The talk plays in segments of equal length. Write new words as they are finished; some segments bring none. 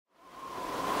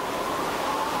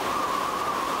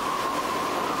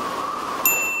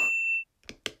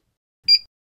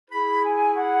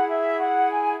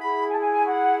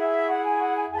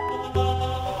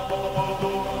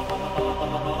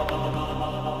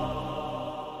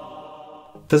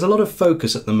There's a lot of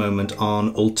focus at the moment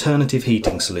on alternative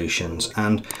heating solutions,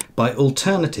 and by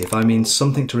alternative I mean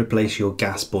something to replace your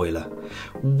gas boiler.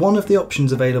 One of the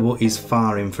options available is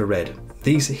far infrared.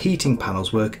 These heating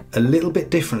panels work a little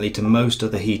bit differently to most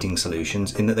other heating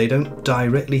solutions in that they don't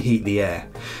directly heat the air,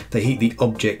 they heat the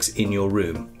objects in your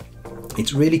room.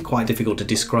 It's really quite difficult to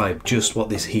describe just what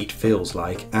this heat feels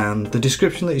like, and the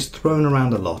description that is thrown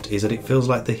around a lot is that it feels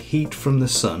like the heat from the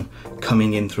sun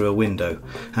coming in through a window,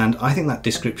 and I think that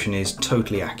description is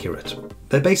totally accurate.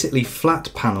 They're basically flat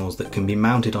panels that can be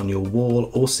mounted on your wall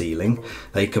or ceiling.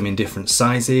 They come in different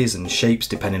sizes and shapes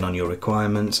depending on your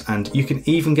requirements, and you can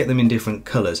even get them in different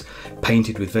colours,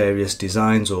 painted with various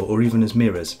designs or even as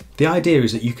mirrors. The idea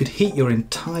is that you could heat your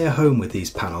entire home with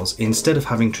these panels instead of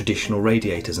having traditional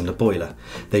radiators and a boiler.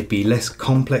 They'd be less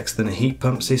complex than a heat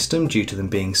pump system due to them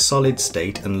being solid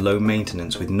state and low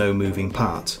maintenance with no moving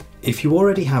parts. If you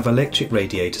already have electric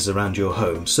radiators around your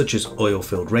home, such as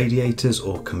oil-filled radiators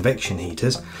or convection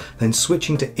heaters, then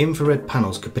switching to infrared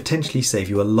panels could potentially save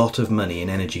you a lot of money in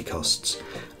energy costs.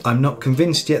 I'm not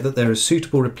convinced yet that they're a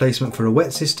suitable replacement for a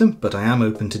wet system, but I am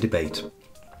open to debate.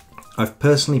 I've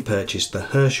personally purchased the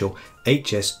Herschel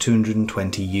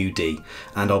HS220UD,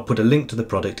 and I'll put a link to the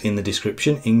product in the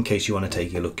description in case you want to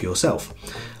take a look yourself.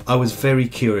 I was very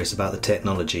curious about the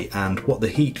technology and what the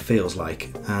heat feels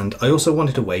like, and I also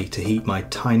wanted a way to heat my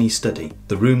tiny study,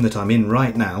 the room that I'm in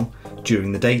right now,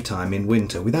 during the daytime in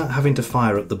winter without having to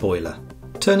fire up the boiler.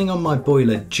 Turning on my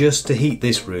boiler just to heat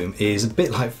this room is a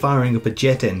bit like firing up a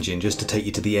jet engine just to take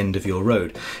you to the end of your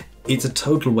road. It's a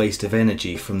total waste of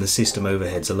energy from the system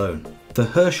overheads alone. The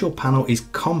Herschel panel is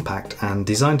compact and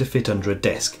designed to fit under a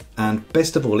desk, and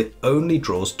best of all, it only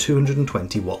draws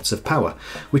 220 watts of power,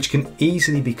 which can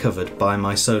easily be covered by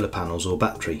my solar panels or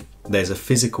battery. There's a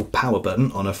physical power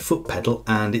button on a foot pedal,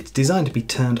 and it's designed to be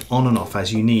turned on and off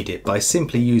as you need it by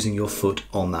simply using your foot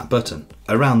on that button.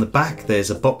 Around the back there's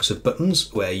a box of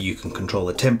buttons where you can control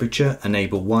the temperature,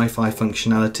 enable Wi-Fi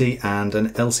functionality and an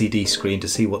LCD screen to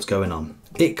see what's going on.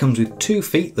 It comes with 2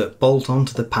 feet that bolt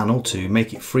onto the panel to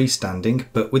make it freestanding,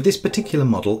 but with this particular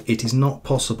model it is not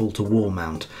possible to wall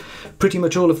mount. Pretty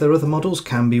much all of their other models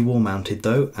can be wall mounted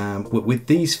though. With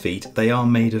these feet they are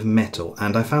made of metal,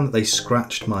 and I found that they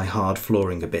scratched my hard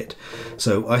flooring a bit.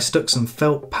 So I stuck some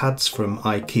felt pads from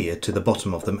IKEA to the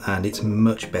bottom of them, and it's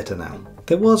much better now.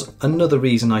 There was another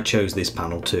reason I chose this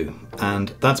panel too, and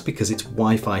that's because it's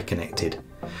Wi-Fi connected.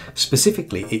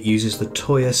 Specifically, it uses the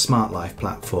Toya Smart Life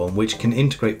platform, which can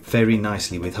integrate very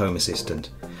nicely with Home Assistant.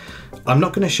 I'm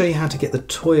not going to show you how to get the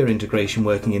Toya integration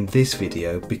working in this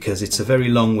video because it's a very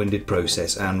long-winded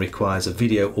process and requires a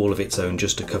video all of its own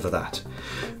just to cover that.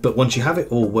 But once you have it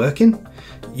all working,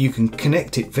 you can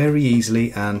connect it very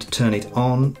easily and turn it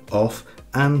on, off,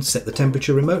 and set the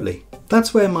temperature remotely.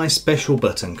 That's where my special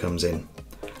button comes in.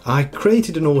 I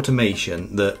created an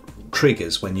automation that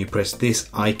triggers when you press this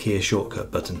IKEA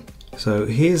shortcut button. So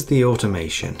here's the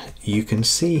automation. You can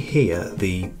see here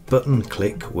the button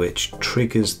click which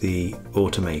triggers the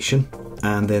automation,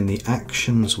 and then the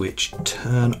actions which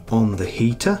turn on the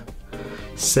heater,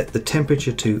 set the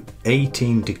temperature to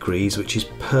 18 degrees, which is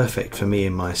perfect for me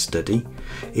in my study.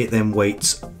 It then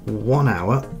waits 1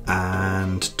 hour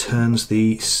and turns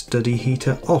the study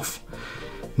heater off.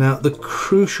 Now the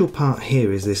crucial part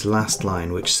here is this last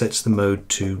line which sets the mode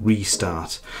to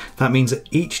restart. That means that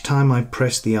each time I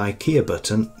press the IKEA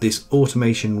button, this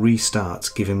automation restarts,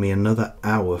 giving me another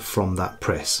hour from that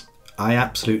press. I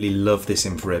absolutely love this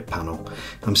infrared panel.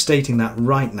 I'm stating that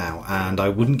right now, and I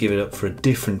wouldn't give it up for a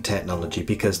different technology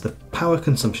because the power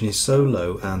consumption is so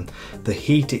low and the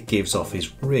heat it gives off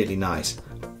is really nice.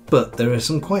 But there are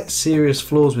some quite serious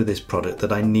flaws with this product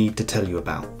that I need to tell you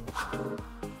about.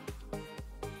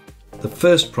 The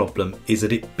first problem is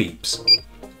that it beeps.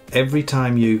 Every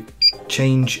time you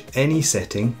change any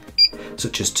setting,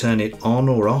 such as turn it on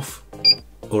or off,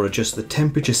 or adjust the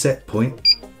temperature set point,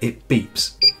 it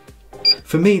beeps.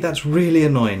 For me, that's really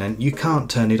annoying and you can't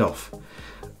turn it off.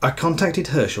 I contacted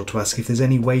Herschel to ask if there's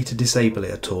any way to disable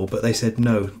it at all, but they said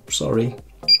no, sorry.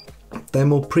 Their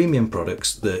more premium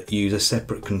products that use a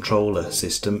separate controller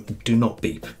system do not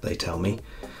beep, they tell me.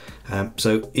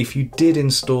 So if you did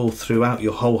install throughout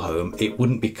your whole home, it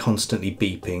wouldn't be constantly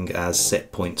beeping as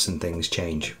set points and things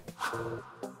change.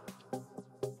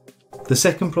 The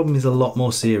second problem is a lot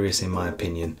more serious in my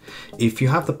opinion. If you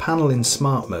have the panel in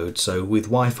smart mode, so with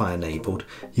Wi-Fi enabled,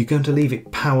 you're going to leave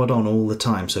it powered on all the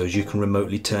time so as you can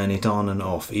remotely turn it on and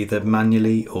off, either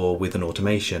manually or with an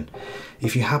automation.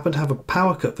 If you happen to have a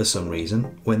power cut for some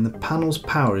reason, when the panel's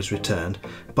power is returned,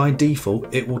 by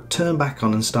default it will turn back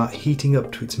on and start heating up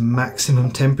to its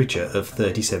maximum temperature of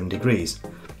 37 degrees.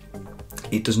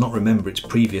 it does not remember its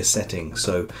previous settings,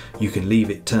 so you can leave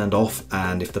it turned off,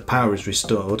 and if the power is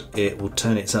restored, it will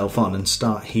turn itself on and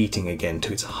start heating again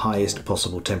to its highest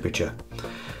possible temperature.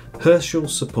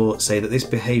 Herschel's support say that this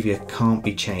behaviour can't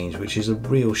be changed, which is a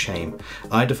real shame.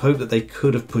 I'd have hoped that they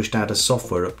could have pushed out a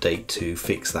software update to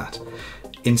fix that.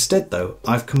 Instead though,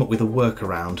 I've come up with a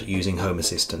workaround using Home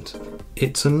Assistant.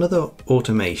 It's another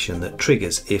automation that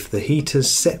triggers if the heater's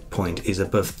set point is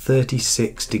above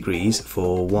 36 degrees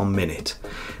for 1 minute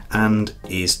and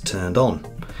is turned on.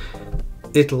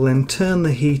 It'll then turn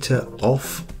the heater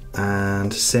off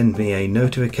and send me a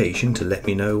notification to let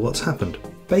me know what's happened.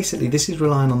 Basically, this is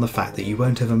relying on the fact that you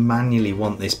won't ever manually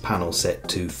want this panel set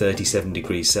to 37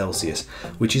 degrees Celsius,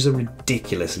 which is a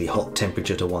ridiculously hot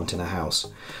temperature to want in a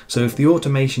house. So if the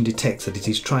automation detects that it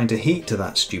is trying to heat to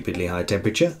that stupidly high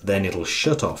temperature, then it'll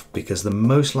shut off, because the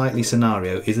most likely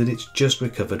scenario is that it's just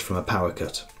recovered from a power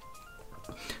cut.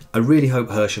 I really hope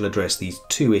Herschel addressed these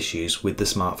two issues with the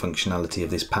smart functionality of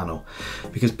this panel,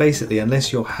 because basically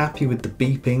unless you're happy with the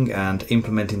beeping and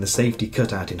implementing the safety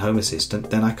cutout in Home Assistant,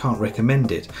 then I can't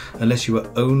recommend it unless you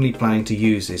are only planning to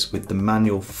use this with the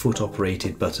manual foot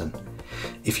operated button.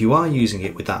 If you are using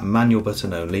it with that manual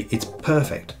button only, it's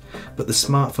perfect, but the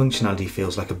smart functionality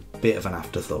feels like a bit of an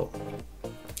afterthought.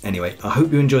 Anyway, I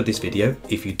hope you enjoyed this video.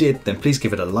 If you did, then please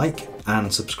give it a like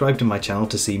and subscribe to my channel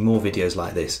to see more videos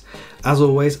like this. As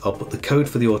always, I'll put the code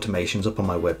for the automations up on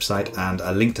my website, and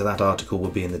a link to that article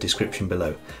will be in the description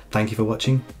below. Thank you for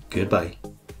watching. Goodbye.